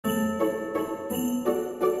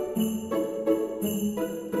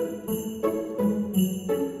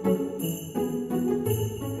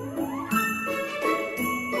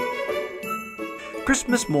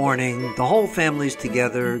Christmas morning, the whole family's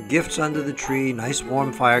together, gifts under the tree, nice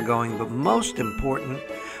warm fire going, but most important,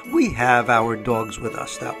 we have our dogs with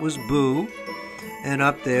us. That was Boo, and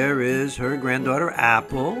up there is her granddaughter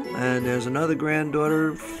Apple, and there's another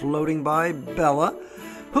granddaughter floating by, Bella,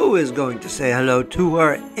 who is going to say hello to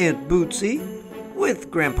her Aunt Bootsy, with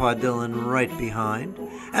Grandpa Dylan right behind,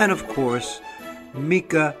 and of course,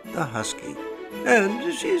 Mika the Husky.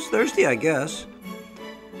 And she's thirsty, I guess.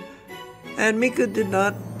 And Mika did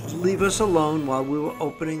not leave us alone while we were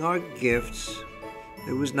opening our gifts.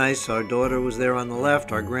 It was nice. Our daughter was there on the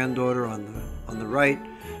left, our granddaughter on the right.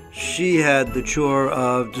 She had the chore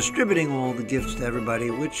of distributing all the gifts to everybody,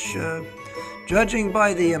 which, judging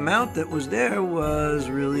by the amount that was there, was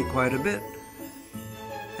really quite a bit.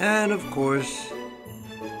 And of course,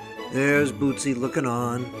 there's Bootsy looking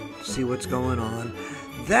on, see what's going on.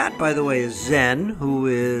 That, by the way, is Zen, who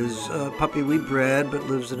is a puppy we bred but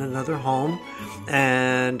lives in another home,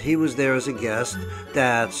 and he was there as a guest.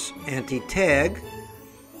 That's Auntie Tag.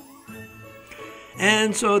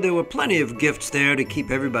 And so there were plenty of gifts there to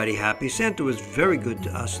keep everybody happy. Santa was very good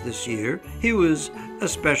to us this year. He was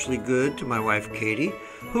especially good to my wife Katie,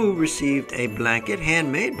 who received a blanket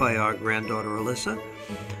handmade by our granddaughter Alyssa.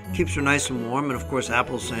 Keeps her nice and warm, and of course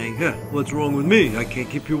Apple's saying, "Huh, what's wrong with me? I can't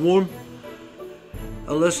keep you warm."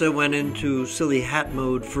 Alyssa went into silly hat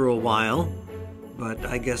mode for a while, but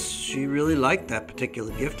I guess she really liked that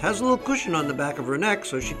particular gift. Has a little cushion on the back of her neck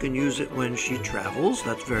so she can use it when she travels.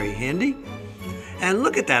 That's very handy. And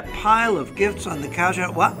look at that pile of gifts on the couch.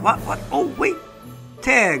 What? Oh, wait.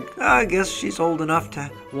 Tag. I guess she's old enough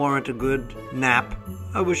to warrant a good nap.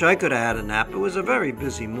 I wish I could have had a nap. It was a very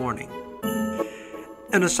busy morning.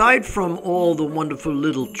 And aside from all the wonderful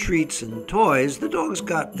little treats and toys, the dogs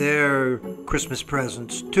got their Christmas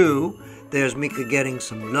presents too. There's Mika getting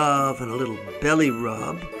some love and a little belly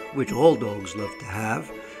rub, which all dogs love to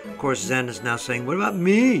have. Of course, Zen is now saying, "What about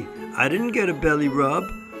me? I didn't get a belly rub.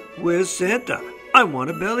 Where's Santa? I want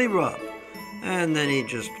a belly rub." And then he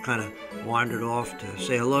just kind of wandered off to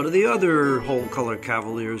say hello to the other whole-color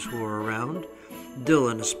Cavaliers who were around.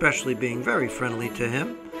 Dylan especially being very friendly to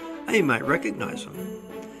him. You might recognize him.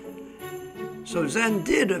 So Zen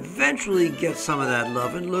did eventually get some of that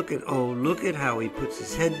love, and look at how he puts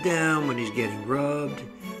his head down when he's getting rubbed.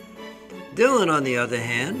 Dylan, on the other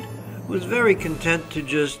hand, was very content to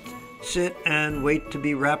just sit and wait to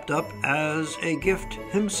be wrapped up as a gift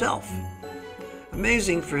himself.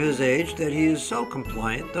 Amazing for his age that he is so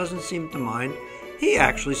compliant, doesn't seem to mind. He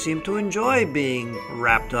actually seemed to enjoy being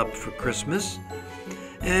wrapped up for Christmas.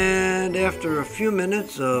 And after a few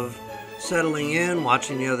minutes of settling in,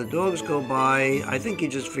 watching the other dogs go by, I think he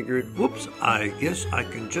just figured, whoops, I guess I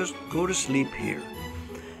can just go to sleep here.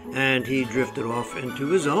 And he drifted off into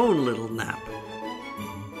his own little nap.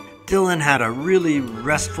 Dylan had a really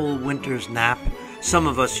restful winter's nap. Some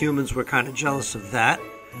of us humans were kind of jealous of that.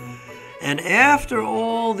 And after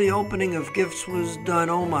all the opening of gifts was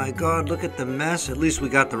done, oh my God, look at the mess. At least we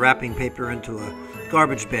got the wrapping paper into a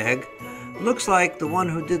garbage bag. Looks like the one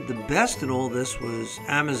who did the best in all this was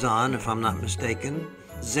Amazon, if I'm not mistaken.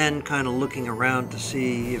 Zen kind of looking around to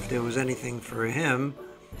see if there was anything for him.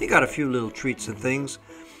 He got a few little treats and things.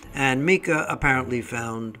 And Mika apparently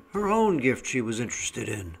found her own gift she was interested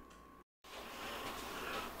in.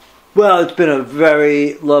 Well, it's been a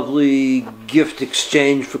very lovely gift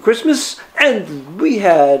exchange for Christmas. And we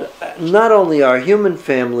had not only our human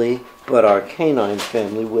family, but our canine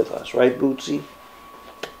family with us. Right, Bootsy?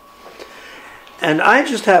 And I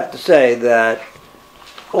just have to say that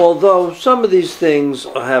although some of these things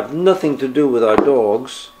have nothing to do with our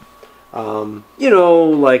dogs, you know,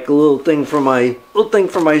 like a little thing for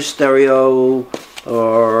my stereo,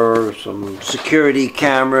 or some security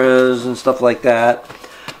cameras and stuff like that.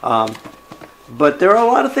 But there are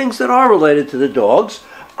a lot of things that are related to the dogs.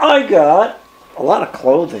 I got a lot of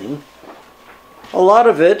clothing, a lot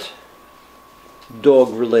of it dog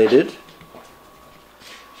related.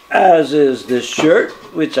 As is this shirt,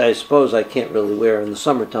 which I suppose I can't really wear in the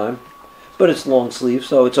summertime, but it's long sleeve,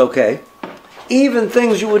 so it's okay. Even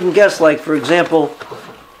things you wouldn't guess, like, for example,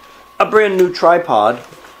 a brand new tripod,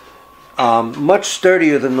 much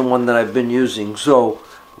sturdier than the one that I've been using. So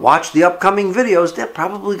watch the upcoming videos. They're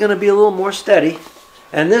probably going to be a little more steady.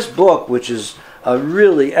 And this book, which is a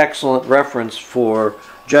really excellent reference for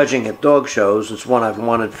judging at dog shows, it's one I've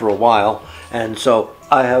wanted for a while, and so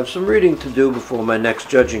I have some reading to do before my next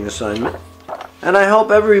judging assignment. And I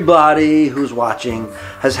hope everybody who's watching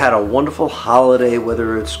has had a wonderful holiday,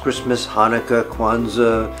 whether it's Christmas, Hanukkah,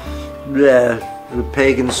 Kwanzaa, the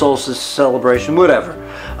pagan solstice celebration, whatever.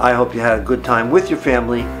 I hope you had a good time with your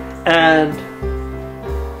family. And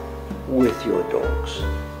with your dogs.